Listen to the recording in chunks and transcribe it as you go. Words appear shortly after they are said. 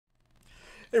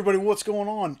Hey everybody, what's going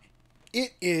on?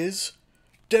 It is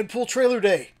Deadpool trailer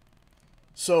day.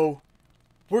 So,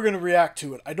 we're going to react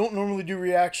to it. I don't normally do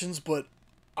reactions, but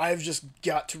I've just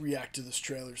got to react to this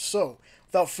trailer. So,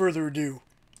 without further ado,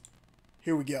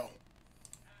 here we go.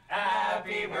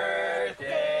 Happy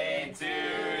birthday to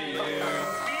you.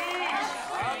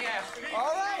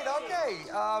 All right, okay.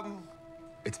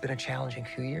 It's been a challenging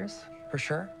few years, for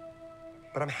sure.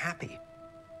 But I'm happy.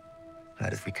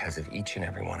 That is because of each and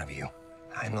every one of you.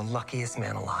 I'm the luckiest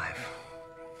man alive.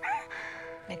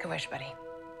 Make a wish, buddy.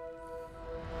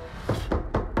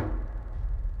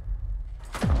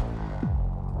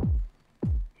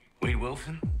 Wade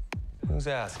Wilson? Who's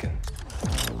asking?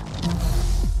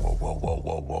 Whoa, whoa, whoa,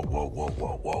 whoa, whoa, whoa, whoa,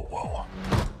 whoa, whoa, whoa.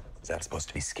 Is that supposed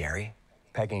to be scary?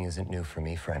 Pegging isn't new for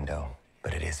me, friendo,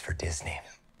 but it is for Disney.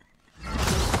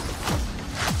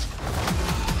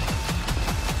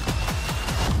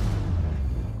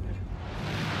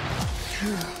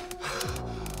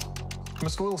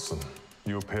 Mr. Wilson,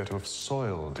 you appear to have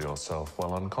soiled yourself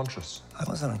while unconscious. I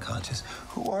wasn't unconscious.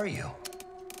 Who are you?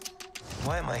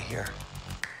 Why am I here?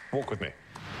 Walk with me.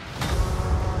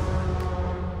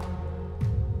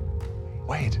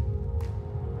 Wade,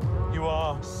 you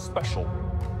are special.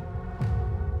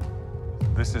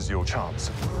 This is your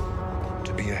chance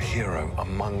to be a hero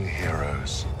among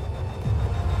heroes.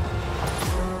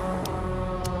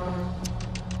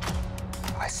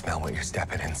 I smell what you're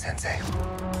stepping in, Sensei.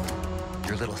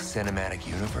 Your little cinematic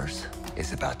universe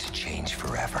is about to change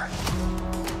forever.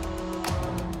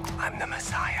 I'm the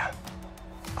Messiah.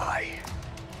 I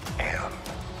am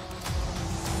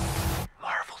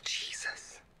Marvel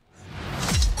Jesus.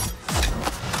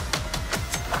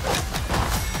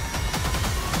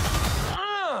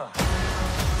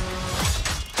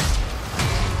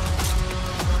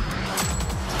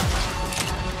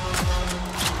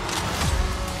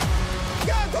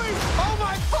 God, please! Oh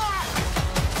my fuck!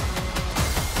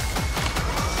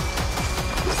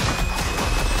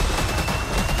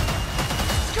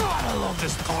 God, I love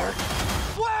this part.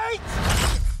 Wait!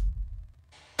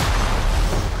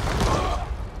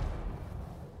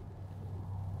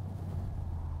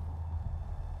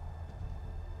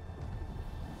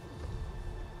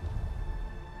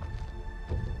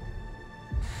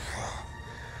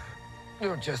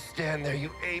 Don't just stand there,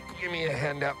 you ape. Give me a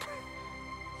hand up.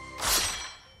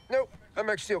 Nope, I'm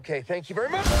actually okay. Thank you very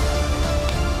much.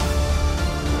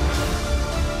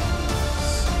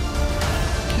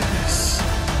 Yes.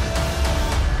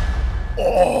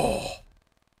 Oh.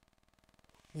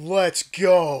 Let's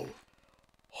go.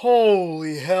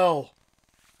 Holy hell.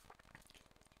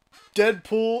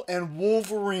 Deadpool and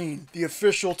Wolverine, the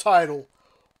official title.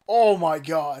 Oh my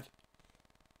god.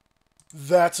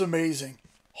 That's amazing.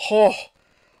 Oh.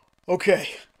 Okay.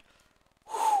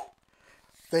 Whew.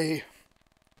 They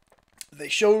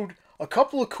showed a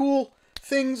couple of cool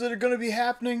things that are going to be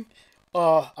happening.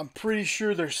 I'm pretty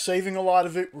sure they're saving a lot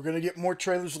of it. We're going to get more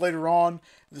trailers later on.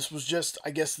 This was just,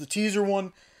 I guess, the teaser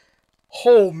one.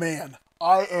 Oh, man.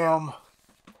 I'm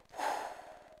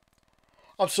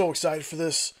so excited for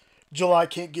this. July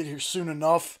can't get here soon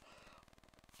enough.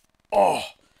 Oh,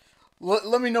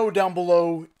 let me know down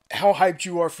below how hyped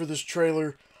you are for this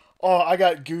trailer. Oh, I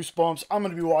got goosebumps. I'm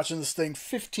going to be watching this thing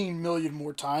 15 million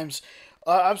more times.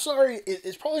 I'm sorry,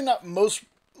 it's probably not most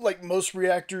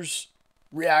reactors'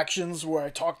 reactions where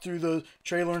I talk through the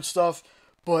trailer and stuff,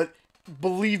 but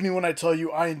believe me when I tell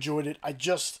you I enjoyed it. I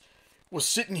just was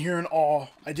sitting here in awe.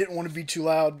 I didn't want to be too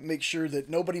loud, make sure that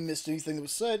nobody missed anything that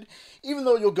was said. Even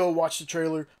though you'll go watch the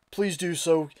trailer, please do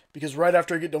so, because right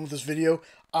after I get done with this video,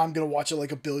 I'm going to watch it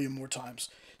like a billion more times.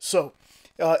 So,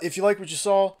 if you like what you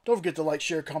saw, don't forget to like,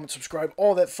 share, comment, subscribe,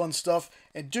 all that fun stuff,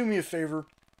 and do me a favor.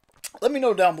 Let me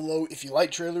know down below if you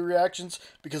like trailer reactions,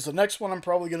 because the next one I'm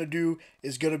probably going to do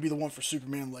is going to be the one for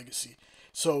Superman Legacy.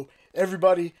 So,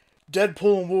 everybody,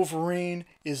 Deadpool and Wolverine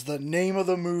is the name of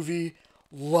the movie.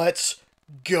 Let's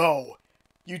go.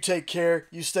 You take care,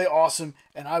 you stay awesome,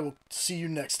 and I will see you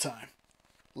next time.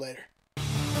 Later.